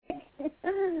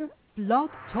Blog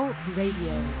Talk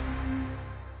Radio.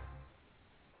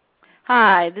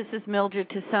 Hi, this is Mildred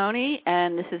Tassoni,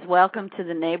 and this is Welcome to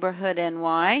the Neighborhood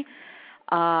NY.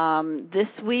 This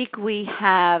week we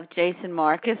have Jason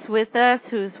Marcus with us,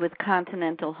 who's with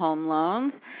Continental Home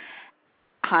Loans.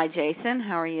 Hi, Jason.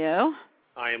 How are you?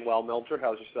 I am well, Mildred.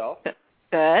 How's yourself?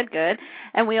 Good.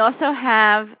 And we also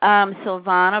have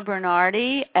Silvana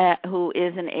Bernardi, who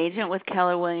is an agent with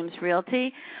Keller Williams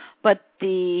Realty. But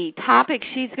the topic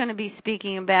she's going to be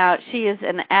speaking about, she is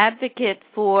an advocate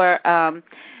for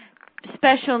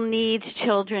special needs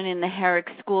children in the Herrick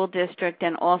School District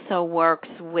and also works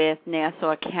with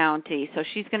Nassau County. So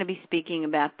she's going to be speaking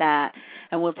about that,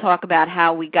 and we'll talk about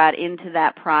how we got into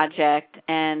that project.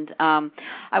 And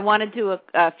I want to do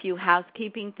a few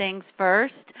housekeeping things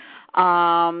first.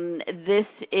 This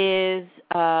is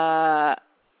an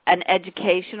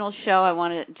educational show. I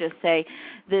want to just say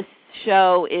this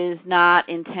show is not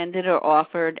intended or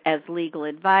offered as legal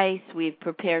advice. We've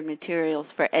prepared materials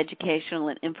for educational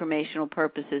and informational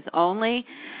purposes only.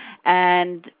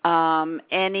 And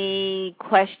any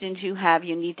questions you have,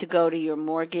 you need to go to your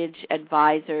mortgage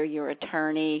advisor, your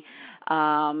attorney.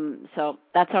 So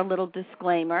that's our little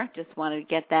disclaimer. Just wanted to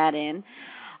get that in.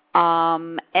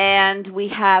 And we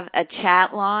have a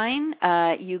chat line.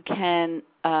 You can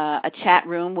a chat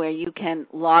room where you can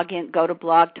log in, go to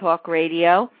Blog Talk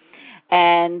Radio,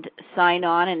 and sign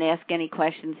on and ask any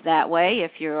questions that way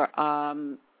if you're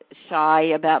shy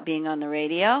about being on the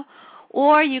radio.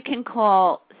 Or you can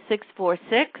call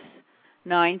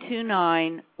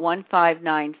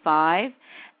 646-929-1595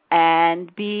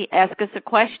 and ask us a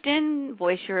question,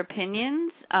 voice your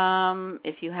opinions.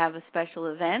 If you have a special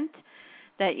event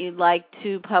that you'd like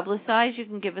to publicize, you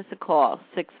can give us a call,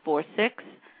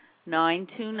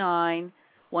 646-929-1595.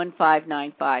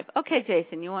 Okay,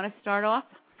 Jason, you want to start off?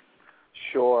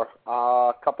 Sure.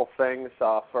 A couple things.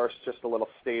 First, just a little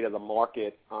state of the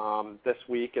market. This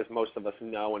week, as most of us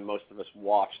know and most of us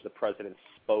watched, the president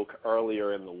spoke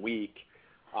earlier in the week,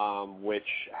 which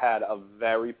had a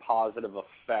very positive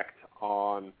effect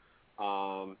on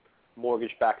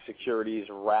mortgage-backed securities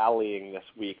rallying this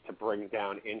week to bring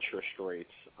down interest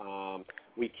rates.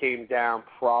 We came down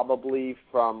probably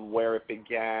from where it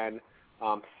began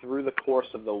through the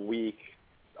course of the week,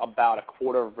 about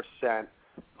 0.25%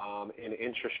 in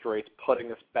interest rates,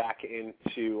 putting us back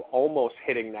into almost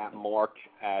hitting that mark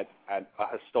at a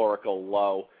historical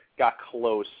low, got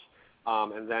close.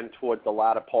 And then towards the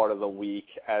latter part of the week,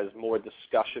 as more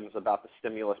discussions about the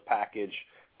stimulus package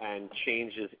and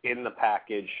changes in the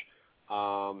package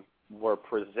were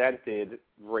presented,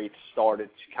 rates started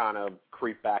to kind of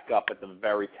creep back up at the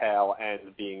very tail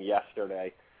end, being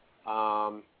yesterday.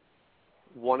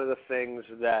 One of the things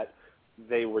that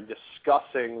they were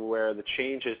discussing were the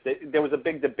changes. There was a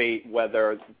big debate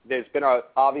whether there's been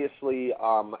obviously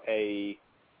a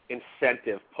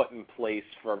incentive put in place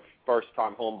for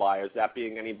first-time home buyers, that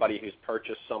being anybody who's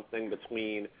purchased something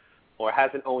between or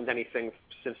hasn't owned anything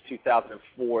since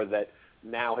 2004 that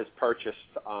now has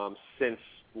purchased since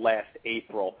last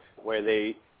April,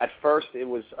 where at first it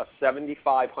was a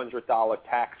 $7,500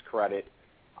 tax credit,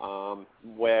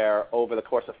 where over the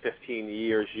course of 15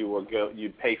 years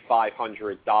you'd pay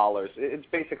 $500. It's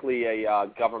basically a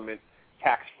government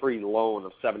tax-free loan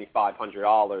of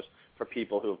 $7,500 for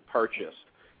people who have purchased.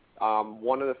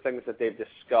 One of the things that they've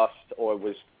discussed or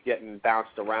was getting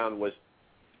bounced around was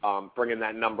bringing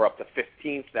that number up to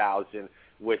 $15,000,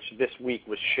 which this week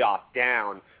was shot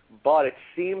down. But it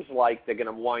seems like they're going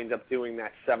to wind up doing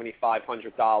that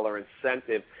 $7,500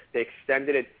 incentive. They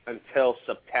extended it until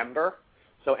September.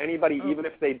 So anybody, even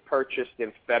if they'd purchased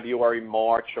in February,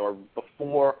 March, or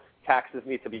before taxes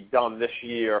need to be done this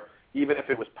year, even if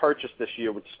it was purchased this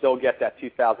year, would still get that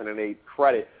 2008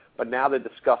 credit. But now they're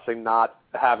discussing not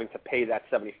having to pay that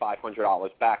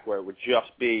 $7,500 back, where it would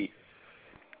just be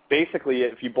basically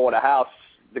if you bought a house,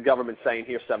 the government's saying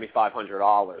here's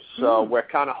 $7,500. So we're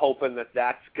kind of hoping that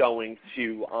that's going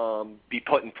to be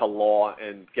put into law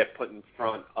and get put in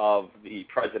front of the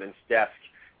president's desk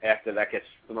after that gets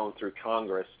thrown through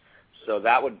Congress. So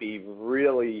that would be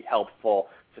really helpful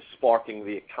to sparking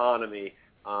the economy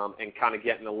and kind of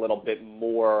getting a little bit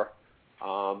more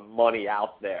money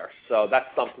out there. So that's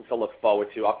something to look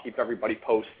forward to. I'll keep everybody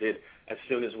posted as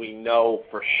soon as we know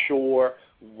for sure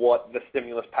what the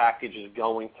stimulus package is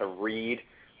going to read.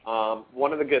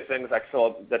 One of the good things I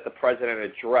saw that the president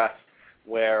addressed,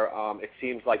 where it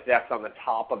seems like that's on the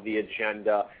top of the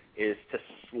agenda, is to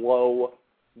slow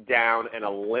down and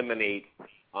eliminate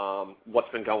what's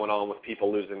been going on with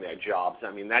people losing their jobs. I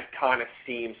mean, that kind of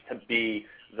seems to be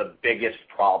the biggest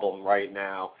problem right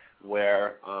now,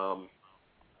 where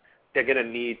they're going to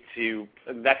need to,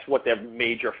 that's what their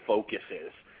major focus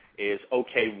is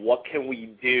okay, what can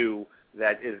we do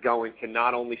that is going to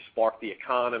not only spark the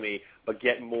economy, but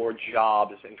get more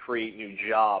jobs and create new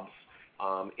jobs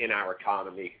in our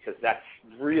economy, because that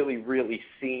really, really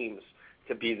seems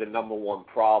to be the number one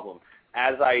problem.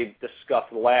 As I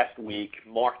discussed last week,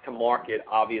 mark-to-market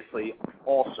obviously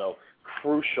also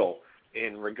crucial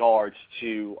in regards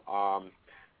to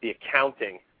the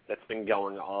accounting that's been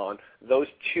going on. Those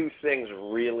two things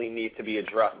really need to be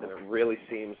addressed, and it really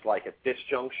seems like at this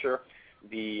juncture,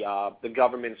 the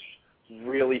government's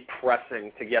really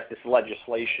pressing to get this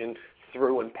legislation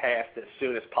through and passed as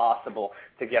soon as possible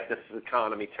to get this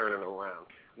economy turning around.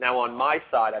 Now, on my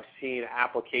side, I've seen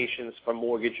applications for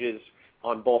mortgages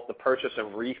on both the purchase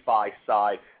and refi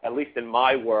side, at least in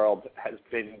my world, has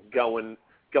been going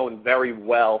very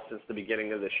well since the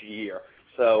beginning of this year.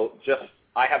 So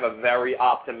I have a very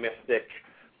optimistic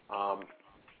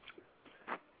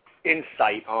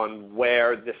insight on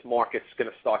where this market's going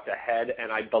to start to head,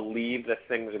 and I believe that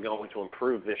things are going to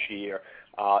improve this year.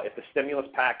 If the stimulus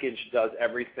package does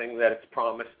everything that it's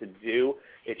promised to do,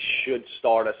 it should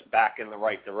start us back in the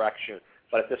right direction.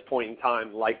 But at this point in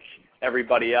time, like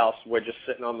everybody else, we're just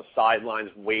sitting on the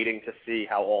sidelines waiting to see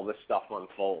how all this stuff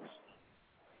unfolds.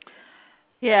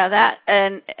 Yeah, that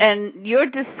and your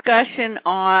discussion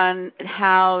on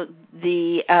how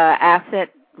the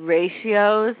asset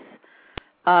ratios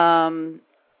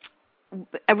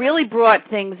really brought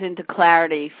things into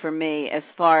clarity for me as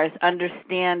far as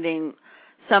understanding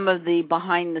some of the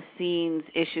behind-the-scenes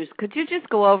issues. Could you just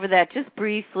go over that just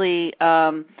briefly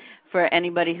for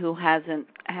anybody who hasn't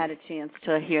had a chance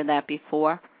to hear that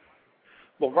before?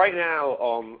 Well, right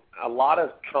now, a lot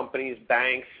of companies,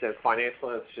 banks, and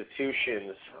financial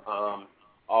institutions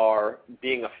are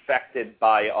being affected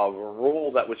by a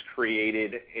rule that was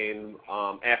created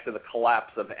after the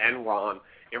collapse of Enron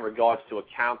in regards to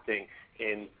accounting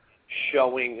in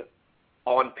showing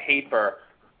on paper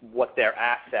what their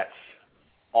assets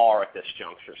are at this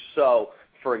juncture. So,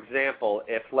 for example,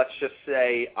 if let's just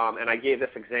say, and I gave this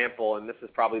example, and this is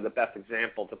probably the best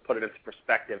example to put it into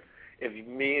perspective, if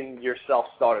me and yourself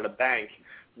started a bank,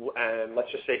 and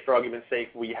let's just say for argument's sake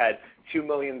we had $2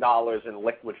 million in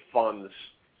liquid funds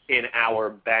in our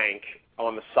bank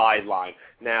on the sideline.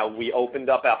 Now, we opened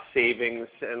up our savings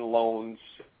and loans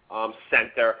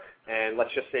center, and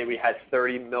let's just say we had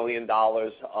 $30 million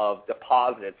of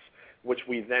deposits, which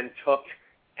we then took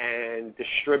and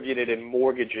distributed in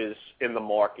mortgages in the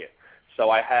market. So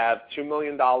I have $2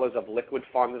 million of liquid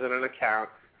funds in an account,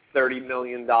 $30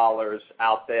 million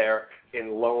out there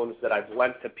in loans that I've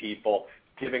lent to people,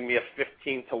 giving me a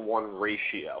 15-to-1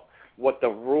 ratio. What the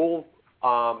rule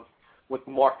with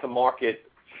mark-to-market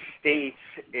states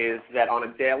is that on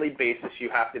a daily basis you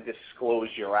have to disclose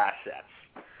your assets.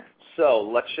 So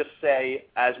let's just say,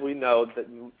 as we know, that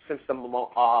since the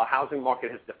housing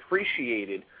market has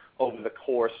depreciated over the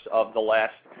course of the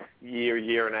last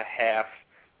year and a half,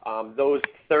 those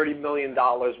 $30 million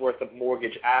worth of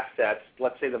mortgage assets,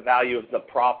 let's say the value of the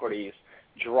properties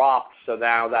dropped, so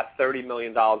now that $30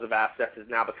 million of assets has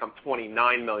now become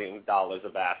 $29 million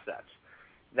of assets.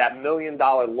 That $1 million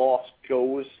loss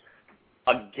goes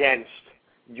against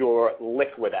your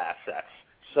liquid assets.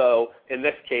 So in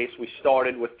this case, we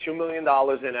started with $2 million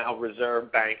in our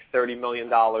reserve bank, $30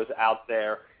 million out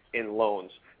there in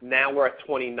loans. Now we're at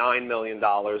 $29 million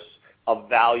of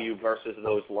value versus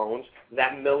those loans.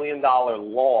 That $1 million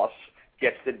loss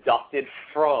gets deducted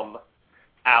from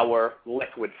our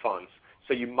liquid funds.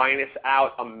 So you minus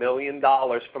out $1 million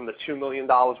from the $2 million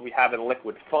we have in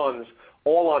liquid funds,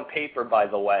 all on paper, by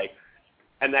the way,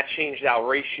 and that changed our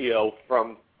ratio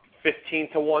from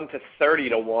 15-to-1 to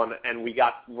 30-to-1, and we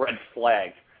got red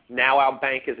flagged. Now our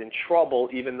bank is in trouble,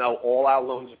 even though all our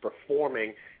loans are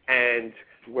performing, and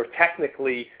we're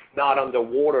technically not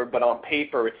underwater, but on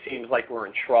paper it seems like we're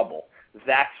in trouble.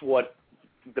 That's what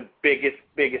the biggest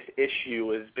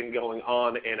issue has been going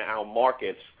on in our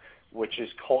markets, which is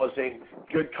causing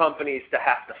good companies to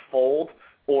have to fold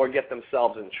or get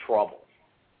themselves in trouble.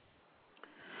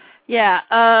 Yeah.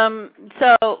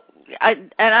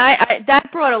 That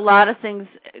brought a lot of things,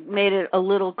 made it a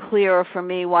little clearer for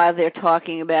me while they're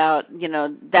talking about,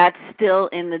 that's still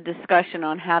in the discussion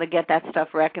on how to get that stuff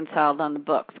reconciled on the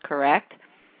books, correct?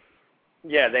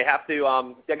 Yeah, they have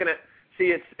to, they're going to,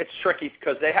 see, it's tricky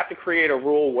because they have to create a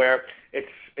rule where it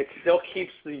still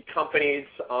keeps the companies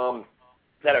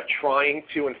that are trying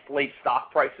to inflate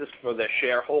stock prices for their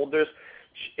shareholders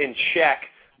in check,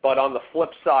 but on the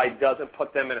flip side doesn't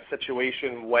put them in a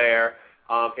situation where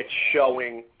it's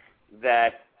showing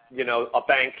that, a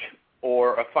bank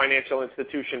or a financial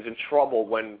institution's in trouble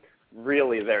when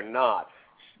really they're not.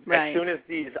 Right. As soon as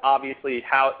these obviously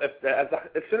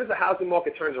as soon as the housing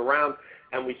market turns around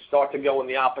and we start to go in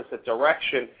the opposite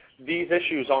direction, these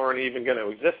issues aren't even going to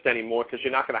exist anymore because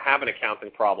you're not going to have an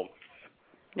accounting problem.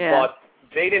 Yeah. But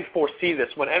they didn't foresee this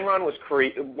when Enron was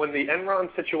when the Enron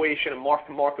situation and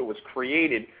mark-to-market was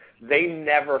created. They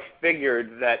never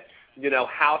figured that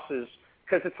houses,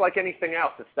 because it's like anything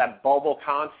else, it's that bubble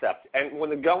concept. And when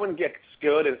the going gets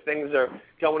good and things are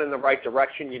going in the right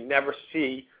direction, you never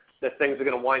see that things are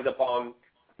going to wind up on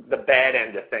the bad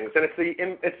end of things. And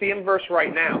it's the inverse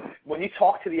right now. When you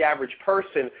talk to the average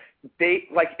person,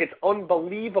 it's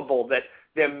unbelievable that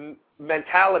their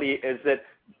mentality is that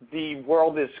the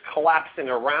world is collapsing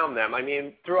around them. I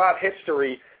mean, throughout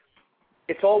history,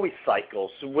 it's always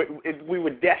cycles. We were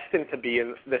destined to be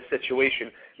in this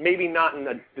situation. Maybe not in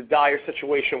the dire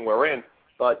situation we're in,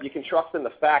 but you can trust in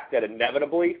the fact that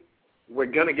inevitably we're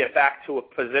going to get back to a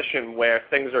position where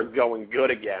things are going good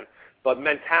again. But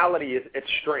mentality it's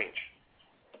strange.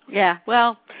 Yeah.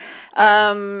 Well,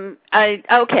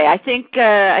 I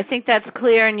think that's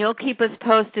clear, and you'll keep us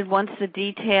posted once the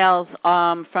details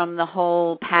from the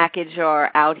whole package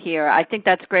are out here. I think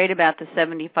that's great about the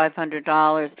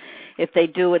 $7,500 if they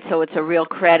do it so it's a real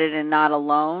credit and not a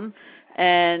loan.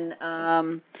 And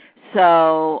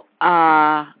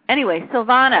anyway,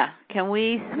 Silvana, can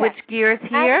we switch gears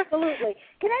here? Absolutely.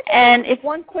 Can I just ask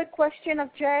one quick question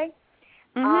of Jay?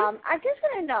 Mm-hmm. I just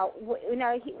want to know,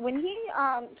 when he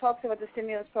talks about the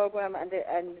stimulus program and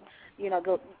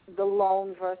the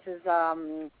loan versus, that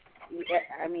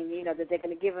they're going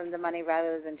to give them the money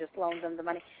rather than just loan them the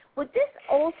money. Would this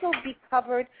also be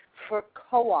covered for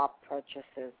co-op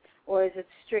purchases, or is it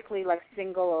strictly like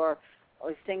single or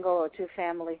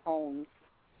two-family homes?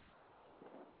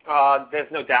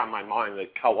 There's no doubt in my mind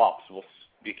that co-ops will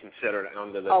be considered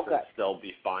under this and still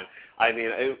be fine. I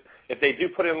mean, if they do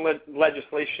put in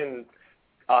legislation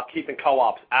keeping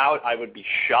co-ops out, I would be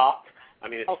shocked. I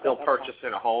mean, it's still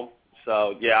purchasing a home.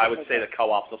 So, yeah, I would say the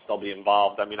co-ops will still be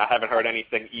involved. I mean, I haven't heard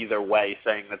anything either way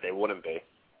saying that they wouldn't be.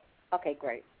 Okay,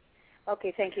 great.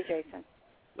 Okay, thank you, Jason.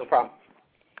 No problem.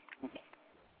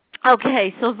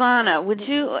 Okay, Silvana,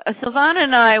 Silvana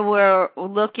and I were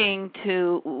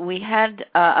we had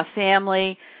a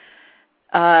family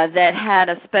that had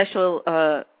a special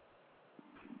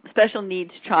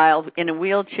needs child in a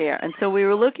wheelchair, and so we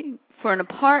were looking for an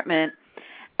apartment,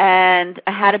 and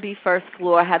it had to be first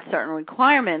floor, had certain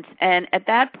requirements, and at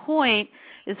that point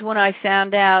is when I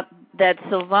found out that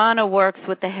Silvana works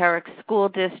with the Herrick School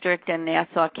District in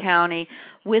Nassau County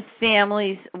with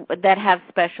families that have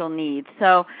special needs.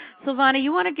 So, Silvana,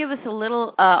 you want to give us a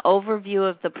little overview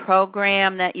of the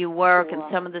program that you work and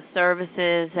some of the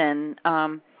services and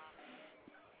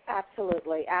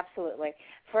Absolutely.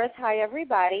 First, hi,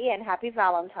 everybody, and happy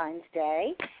Valentine's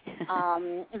Day.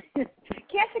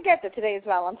 Can't forget that today is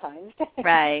Valentine's Day.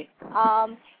 Right.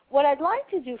 What I'd like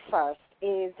to do first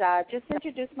is just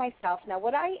introduce myself. Now,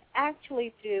 what I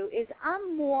actually do is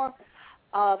I'm more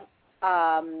of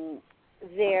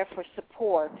there for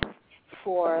support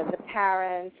for the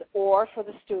parents or for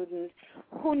the student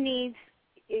who needs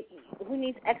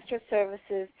extra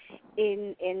services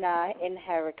in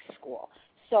Herrick School.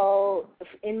 So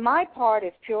in my part,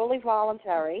 it's purely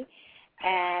voluntary,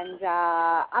 and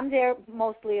I'm there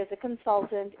mostly as a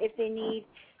consultant if they need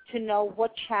to know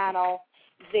what channel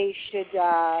they should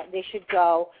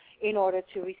go in order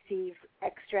to receive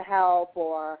extra help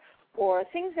or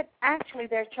things that actually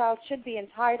their child should be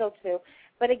entitled to,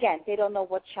 but again, they don't know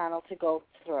what channel to go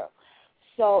through.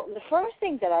 So the first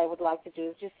thing that I would like to do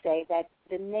is just say that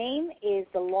the name is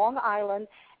the Long Island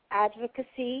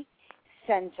Advocacy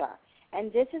Center,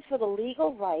 and this is for the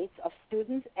legal rights of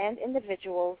students and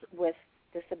individuals with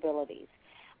disabilities.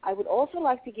 I would also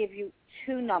like to give you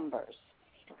two numbers,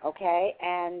 okay?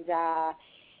 And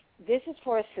this is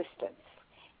for assistance.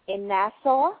 In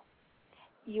Nassau,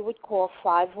 you would call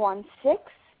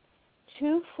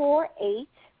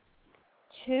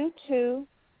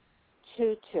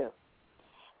 516-248-2222.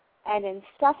 And in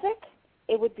Suffolk,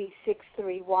 it would be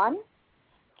 631-234-0467.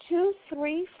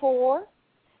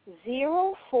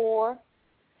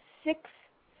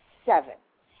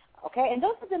 Okay, and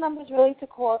those are the numbers really to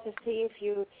call to see if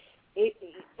you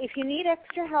need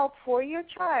extra help for your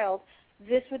child.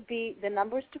 This would be the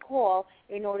numbers to call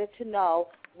in order to know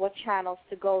what channels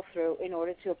to go through in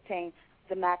order to obtain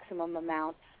the maximum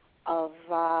amount of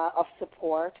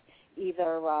support.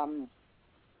 Either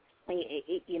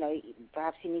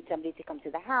perhaps you need somebody to come to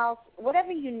the house,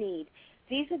 whatever you need.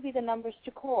 These would be the numbers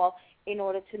to call in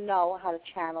order to know how to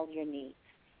channel your needs.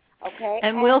 Okay,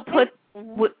 and we'll put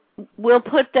we'll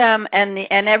put them and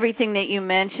everything that you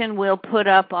mentioned. We'll put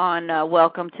up on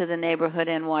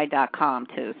WelcomeToTheNeighborhoodNY.com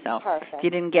too. So Perfect. if you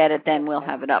didn't get it, then we'll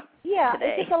have it up. Yeah,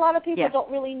 today. it's just a lot of people don't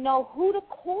really know who to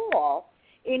call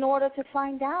in order to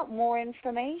find out more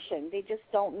information. They just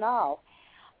don't know.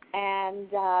 And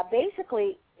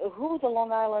basically, who the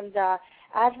Long Island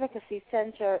Advocacy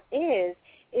Center is,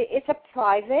 it's a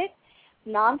private,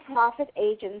 nonprofit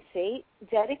agency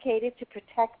dedicated to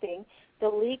protecting the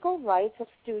legal rights of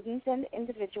students and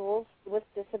individuals with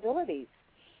disabilities.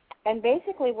 And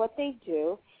basically what they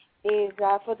do is,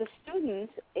 for the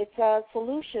students, it's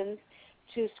solutions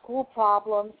to school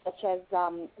problems such as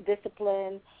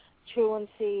discipline,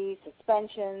 truancy,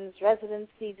 suspensions,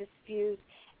 residency disputes,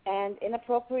 and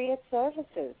inappropriate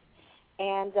services.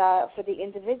 And for the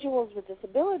individuals with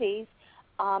disabilities,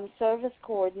 service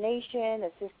coordination,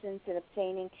 assistance in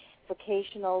obtaining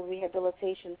vocational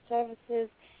rehabilitation services,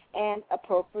 and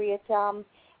appropriate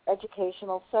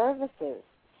educational services.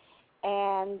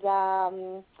 And,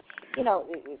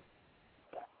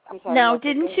 I'm sorry. Now,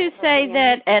 didn't you say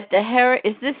that at the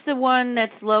is this the one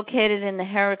that's located in the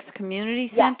Herrick's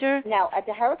Community Center? Yeah. Now, at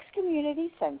the Herrick's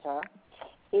Community Center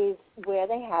is where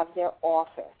they have their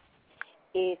office.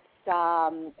 It's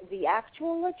the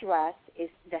actual address is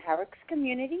the Herrick's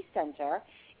Community Center.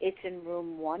 It's in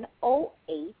room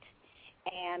 108,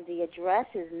 and the address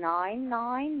is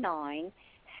 999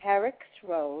 Herrick's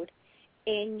Road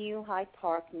in New Hyde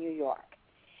Park, New York.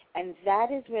 And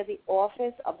that is where the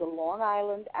office of the Long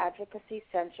Island Advocacy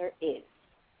Center is.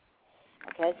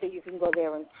 Okay, so you can go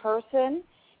there in person.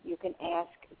 You can ask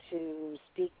to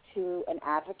speak to an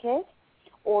advocate,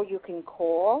 or you can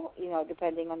call,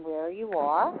 depending on where you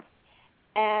are.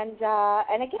 And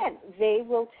again, they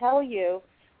will tell you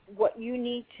what you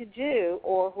need to do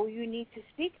or who you need to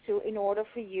speak to in order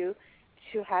for you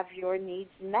to have your needs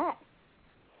met.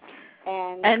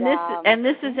 And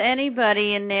this is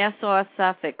anybody in Nassau,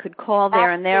 Suffolk could call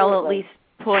there, and they'll at least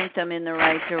point them in the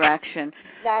right direction.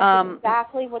 That's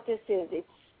exactly what this is. It's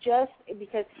just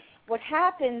because what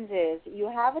happens is you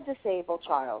have a disabled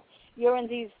child. You're in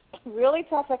these really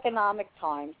tough economic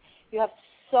times. You have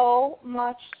so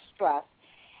much stress.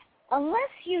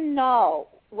 Unless you know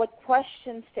what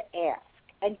questions to ask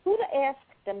and who to ask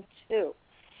them to,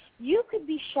 you could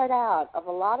be shut out of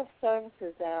a lot of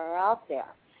services that are out there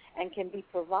and can be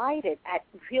provided at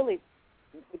really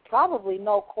probably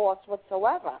no cost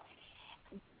whatsoever.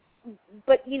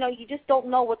 But, you just don't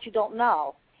know what you don't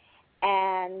know.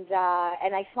 And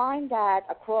I find that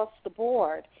across the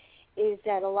board is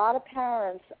that a lot of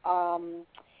parents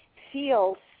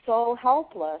feel so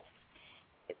helpless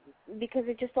because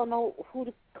they just don't know who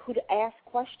to ask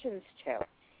questions to.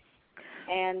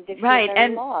 And they feel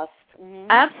very lost. Mm-hmm.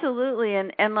 Absolutely,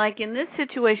 and like in this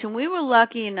situation, we were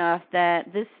lucky enough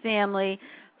that this family,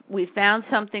 we found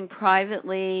something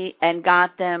privately and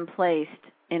got them placed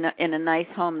in a nice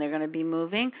home. They're going to be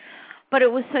moving, but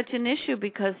it was such an issue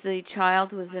because the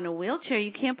child was in a wheelchair.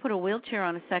 You can't put a wheelchair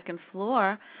on a second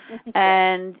floor,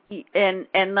 and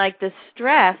like the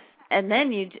stress, and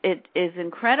then it is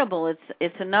incredible.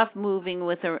 It's enough moving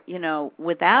with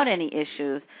without any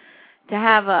issues. To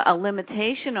have a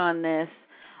limitation on this.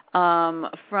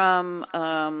 From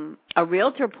a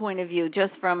realtor point of view,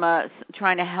 just from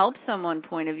trying to help someone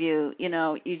point of view,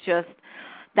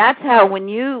 that's how when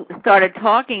you started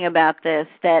talking about this,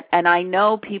 and I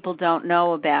know people don't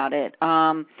know about it,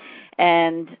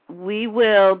 and we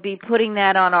will be putting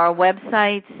that on our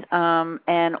websites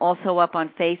and also up on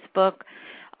Facebook,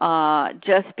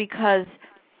 just because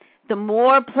the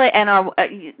more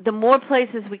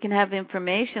places we can have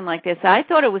information like this. I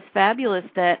thought it was fabulous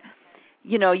that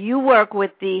you work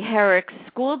with the Herrick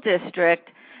School District,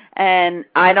 and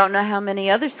I don't know how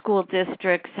many other school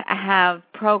districts have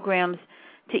programs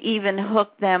to even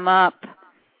hook them up,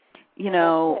 and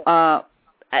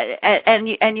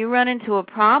you run into a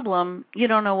problem, you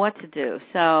don't know what to do.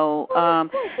 So,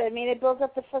 of course. I mean, it builds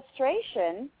up the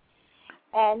frustration,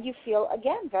 and you feel,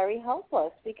 again, very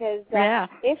helpless because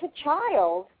if a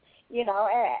child,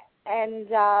 and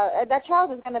that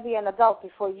child is going to be an adult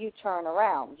before you turn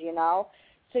around, So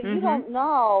you don't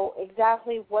know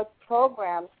exactly what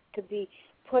programs could be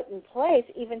put in place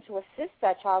even to assist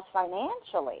that child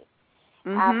financially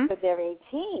after they're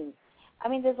 18. I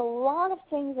mean, there's a lot of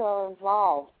things that are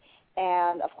involved.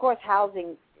 And, of course,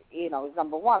 housing, is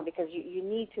number one because you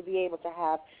need to be able to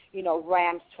have,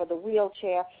 ramps for the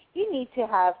wheelchair. You need to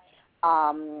have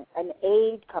an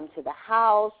aide come to the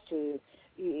house to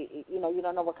you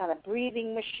don't know what kind of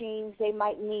breathing machines they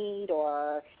might need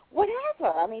or whatever.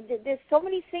 I mean, there's so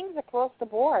many things across the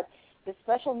board that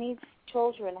special needs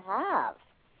children have.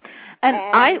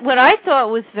 And what I thought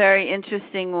was very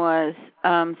interesting was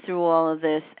through all of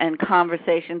this and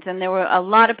conversations, and there were a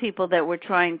lot of people that were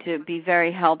trying to be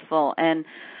very helpful,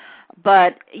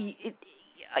 but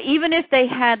even if they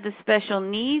had the special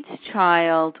needs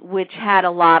child, which had a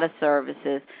lot of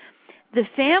services, the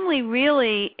family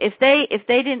really,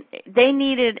 the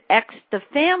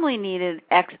family needed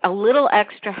a little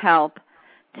extra help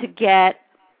to get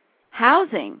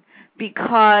housing,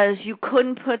 because you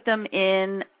couldn't put them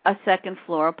in a second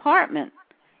floor apartment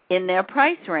in their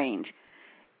price range.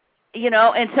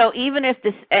 And so even if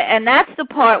and that's the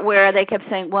part where they kept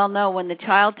saying, well, no, when the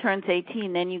child turns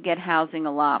 18, then you get housing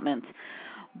allotments.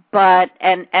 But,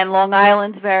 and Long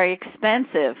Island's very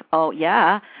expensive. Oh,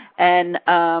 yeah. And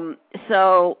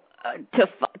so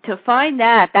to find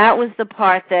that was the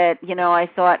part that, I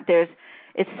thought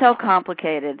it's so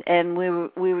complicated. And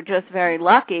we were just very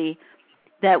lucky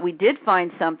that we did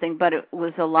find something, but it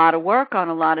was a lot of work on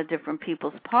a lot of different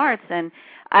people's parts. And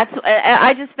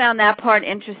I just found that part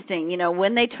interesting.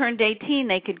 When they turned 18,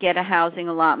 they could get a housing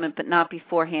allotment, but not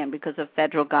beforehand because of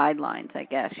federal guidelines, I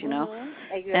guess,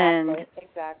 Exactly.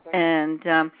 And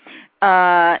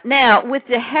now, with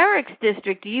the Herrick's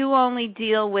district, do you only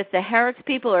deal with the Herrick's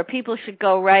people, or people should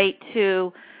go right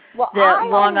to the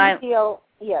Long Island?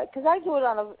 Because I do it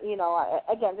on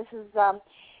again, this is,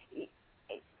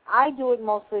 I do it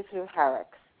mostly through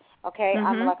Herrick's, okay? Mm-hmm.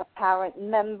 I'm like a parent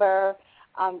member.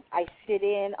 I sit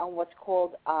in on what's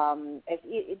called,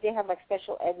 they have like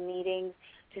special ed meetings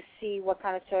to see what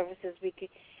kind of services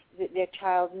their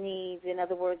child needs. In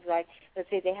other words, like, let's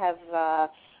say they have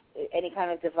any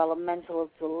kind of developmental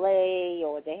delay,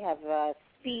 or they have a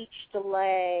speech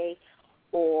delay,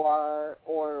 or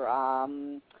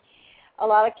a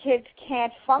lot of kids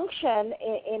can't function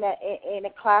in a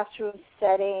classroom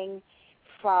setting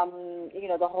from,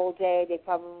 the whole day. They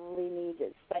probably need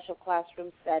special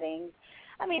classroom settings.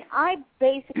 I mean, I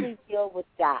basically deal with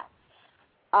that.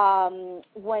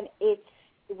 When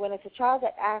it's a child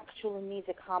that actually needs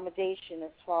accommodation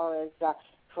as far as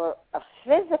for a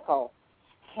physical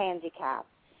handicap,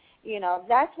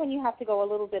 that's when you have to go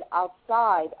a little bit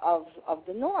outside of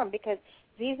the norm, because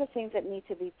these are things that need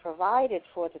to be provided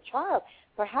for the child.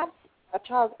 Perhaps a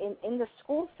child in the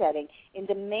school setting, in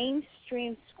the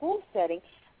mainstream school setting,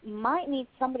 might need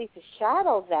somebody to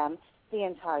shadow them the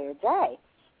entire day.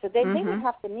 So they would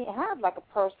have to have like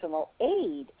a personal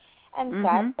aide, and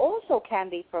that also can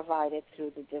be provided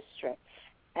through the district.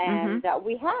 And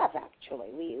we have,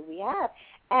 actually. We have.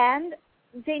 And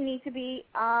they need to be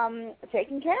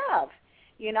taken care of.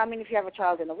 If you have a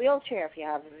child in a wheelchair, if you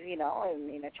have,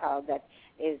 a child that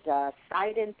is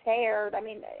sight impaired,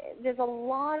 there's a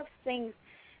lot of things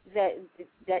that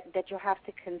you have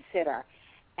to consider.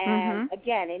 And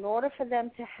again, in order for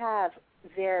them to have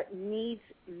their needs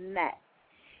met,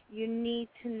 you need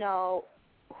to know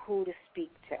who to speak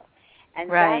to.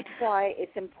 And that's why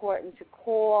it's important to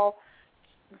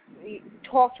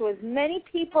talk to as many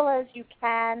people as you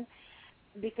can,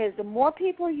 because the more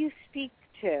people you speak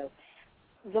to,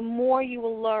 the more you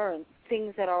will learn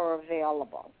things that are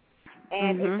available.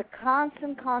 And it's a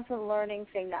constant learning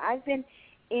thing. Now, I've been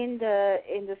in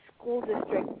the school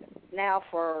district now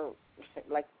for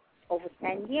like over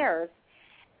 10 years,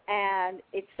 and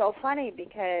it's so funny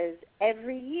because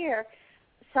every year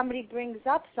somebody brings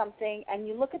up something, and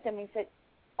you look at them and say,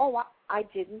 oh, I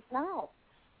didn't know.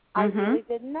 I really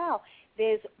didn't know.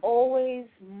 There's always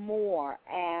more,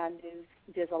 and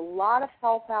there's a lot of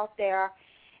help out there,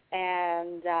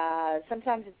 and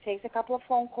sometimes it takes a couple of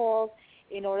phone calls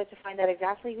in order to find out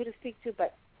exactly who to speak to.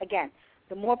 But, again,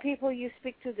 the more people you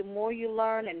speak to, the more you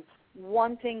learn, and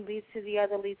one thing leads to the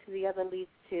other, leads to the other, leads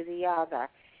to the other.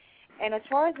 And as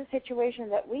far as the situation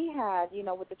that we had,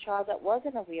 with the child that was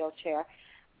in a wheelchair,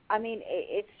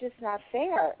 it's just not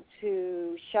fair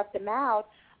to shut them out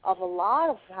of a lot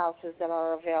of houses that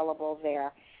are available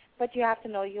there. But you have to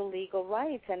know your legal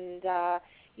rights, and,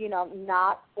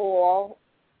 not all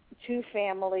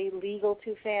legal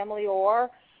two-family or,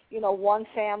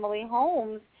 one-family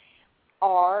homes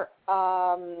are,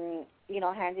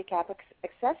 handicap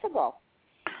accessible.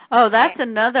 Oh, that's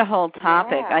another whole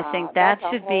topic. Yeah, I think that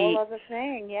should be. That's a whole other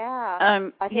thing, yeah.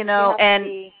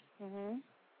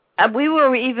 We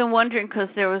were even wondering, because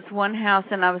there was one house,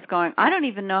 and I was going, I don't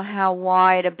even know how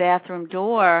wide a bathroom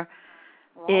door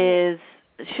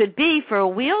should be for a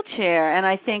wheelchair. And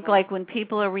I think, like, when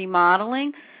people are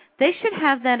remodeling, they should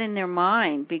have that in their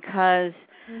mind, because,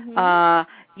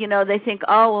 they think,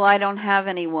 oh, well, I don't have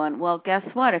anyone. Well, guess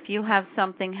what? If you have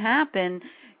something happen,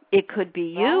 It could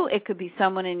be you. It could be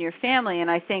someone in your family. And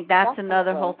I think that's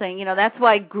another whole thing. You know, that's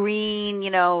why green, you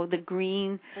know, the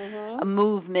green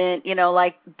movement, you know,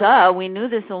 like, duh, we knew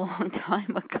this a long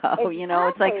time ago. Exactly. You know,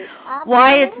 it's like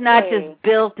why it's not just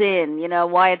built in, you know,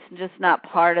 why it's just not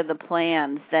part of the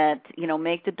plans that, you know,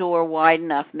 make the door wide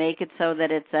enough, make it so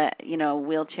that it's, you know,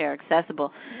 wheelchair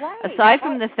accessible. Right. Aside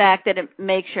from the fact that it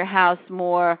makes your house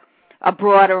more a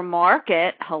broader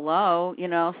market, you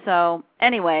know, so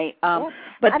anyway,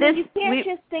 but I mean, you can't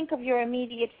just think of your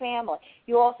immediate family.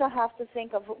 You also have to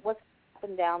think of what's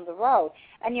happened down the road,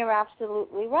 and you're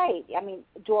absolutely right. I mean,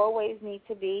 doorways need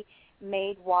to be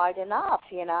made wide enough,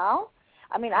 you know?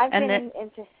 I mean, I've been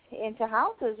into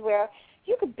houses where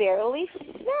you could barely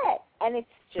fit, and it's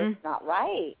just not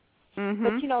right.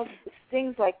 But, you know,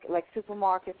 things like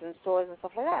supermarkets and stores and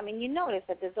stuff like that, I mean, you notice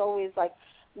that there's always, like,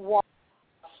 one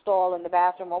stall in the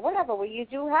bathroom or whatever where you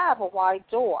do have a wide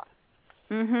door,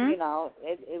 you know,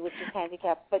 which is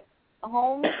handicapped. But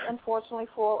homes, unfortunately,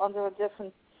 fall under a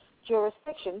different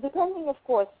jurisdiction, depending, of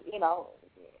course, you know,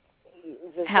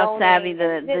 how savvy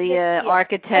the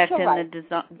architect and the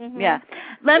design. Yeah.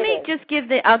 Let me just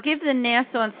I'll give the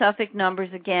Nassau and Suffolk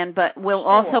numbers again, but we'll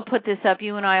also put this up.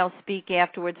 You and I will speak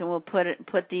afterwards, and we'll put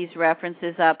these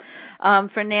references up.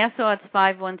 For Nassau, it's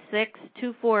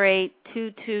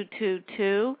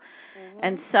 516-248-2222,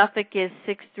 and Suffolk is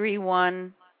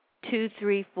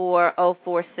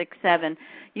 631-234-0467.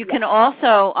 You can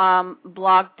also,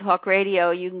 Blog Talk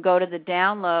Radio, you can go to the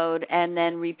download and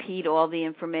then repeat all the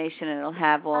information, and it'll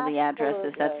have all the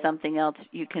addresses. That's something else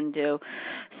you can do.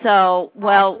 So,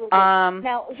 well...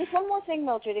 now, just one more thing,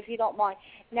 Mildred, if you don't mind.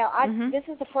 Now, this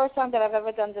is the first time that I've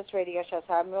ever done this radio show,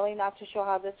 so I'm really not too sure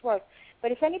how this works.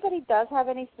 But if anybody does have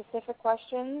any specific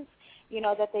questions, you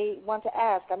know, that they want to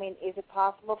ask, I mean, is it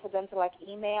possible for them to, like,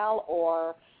 email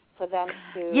or... for them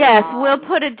to, yes, we'll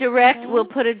put a direct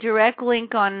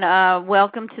link on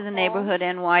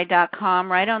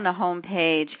WelcomeToTheNeighborhoodNY.com right on the home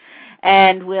page,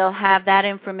 and we'll have that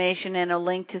information and a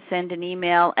link to send an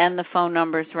email and the phone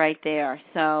numbers right there.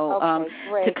 So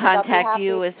to contact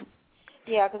you is.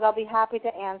 Yeah, because I'll be happy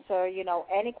to answer, you know,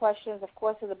 any questions, of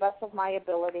course, to the best of my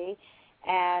ability,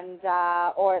 and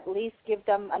or at least give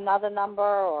them another number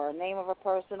or a name of a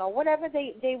person or whatever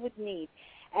they would need.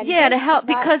 And to help,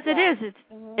 because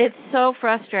it's so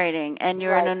frustrating, and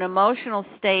you're in an emotional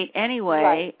state anyway.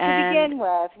 Right. To begin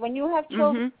with, when you have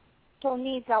children with special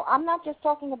needs, now I'm not just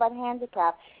talking about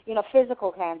handicap, you know,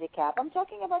 physical handicap. I'm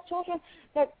talking about children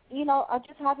that, you know, are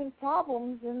just having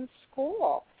problems in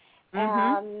school.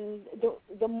 And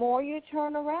the more you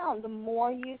turn around, the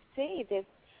more you see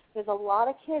there's a lot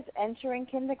of kids entering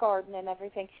kindergarten and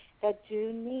everything that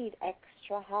do need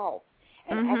extra help.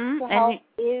 And extra help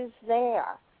is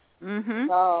there.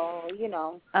 So, you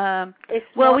know.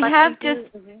 Well, we have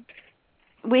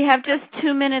just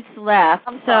 2 minutes left.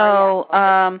 So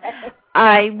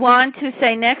I want to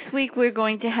say next week we're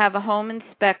going to have a home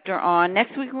inspector on.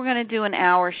 Next week we're going to do an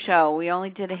hour show. We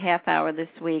only did a half hour this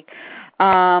week.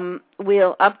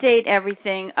 We'll update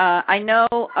everything. I know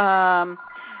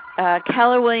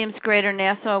Keller Williams Greater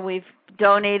Nassau, we've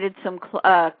donated some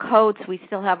coats. We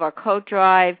still have our coat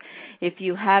drive. If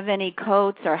you have any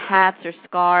coats or hats or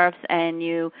scarves, and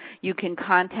you can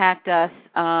contact us.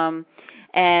 And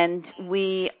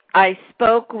I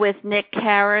spoke with Nick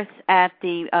Karras at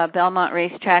the Belmont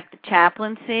Racetrack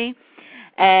Chaplaincy,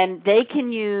 and they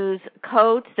can use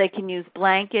coats, they can use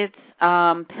blankets,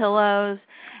 pillows,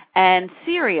 and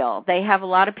cereal. They have a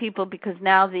lot of people, because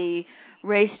now the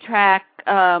racetrack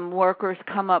workers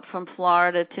come up from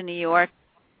Florida to New York,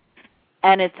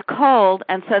 and it's cold,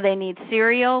 and so they need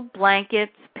cereal,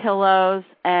 blankets, pillows,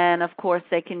 and, of course,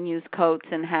 they can use coats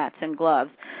and hats and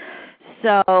gloves.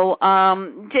 So,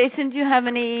 Jason, do you have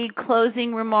any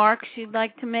closing remarks you'd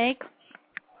like to make?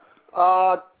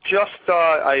 I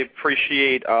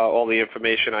appreciate all the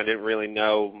information. I didn't really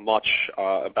know much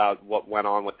about what went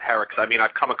on with Herrick's. I mean,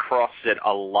 I've come across it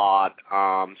a lot,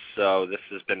 so this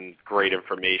has been great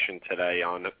information today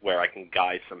on where I can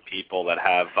guide some people that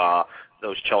have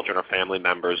those children or family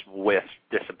members with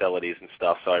disabilities and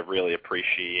stuff. So I really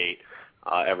appreciate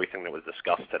everything that was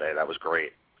discussed today. That was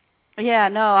great. Yeah,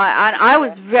 no, I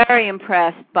was very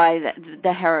impressed by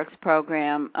the Herrick's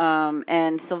program,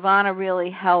 and Silvana really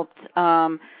helped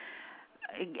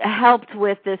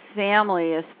with this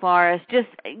family as far as just,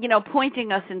 you know,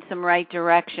 pointing us in some right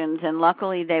directions, and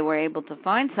luckily they were able to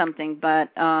find something, but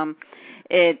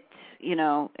it's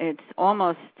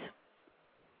almost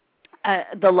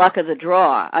the luck of the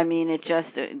draw. I mean, it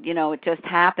just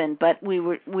happened, but we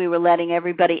were letting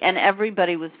everybody, and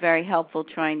everybody was very helpful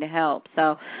trying to help.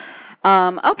 So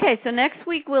Okay, so next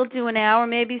week we'll do an hour,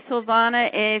 maybe, Silvana,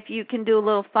 if you can do a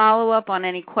little follow-up on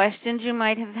any questions you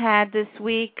might have had this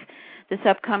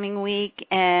upcoming week,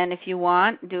 and if you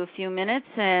want, do a few minutes,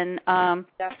 and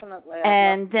definitely.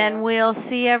 And then we'll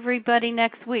see everybody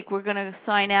next week. We're going to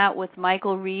sign out with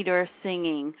Michael Reeder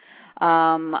singing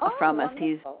from us.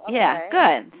 He's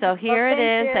good. So here it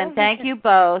is, and thank you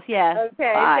both. Yes.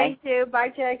 Okay. Bye. Thank you. Bye,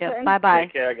 Jackson. Yep, bye-bye.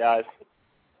 Take care, guys.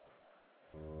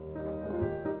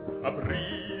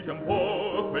 Aprite un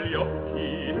po' quegli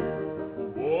occhi,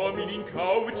 uomini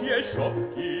incauti e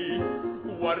sciocchi,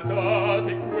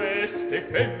 guardate queste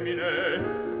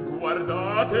femmine,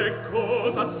 guardate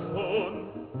cosa son,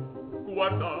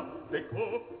 guardate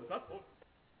cosa son.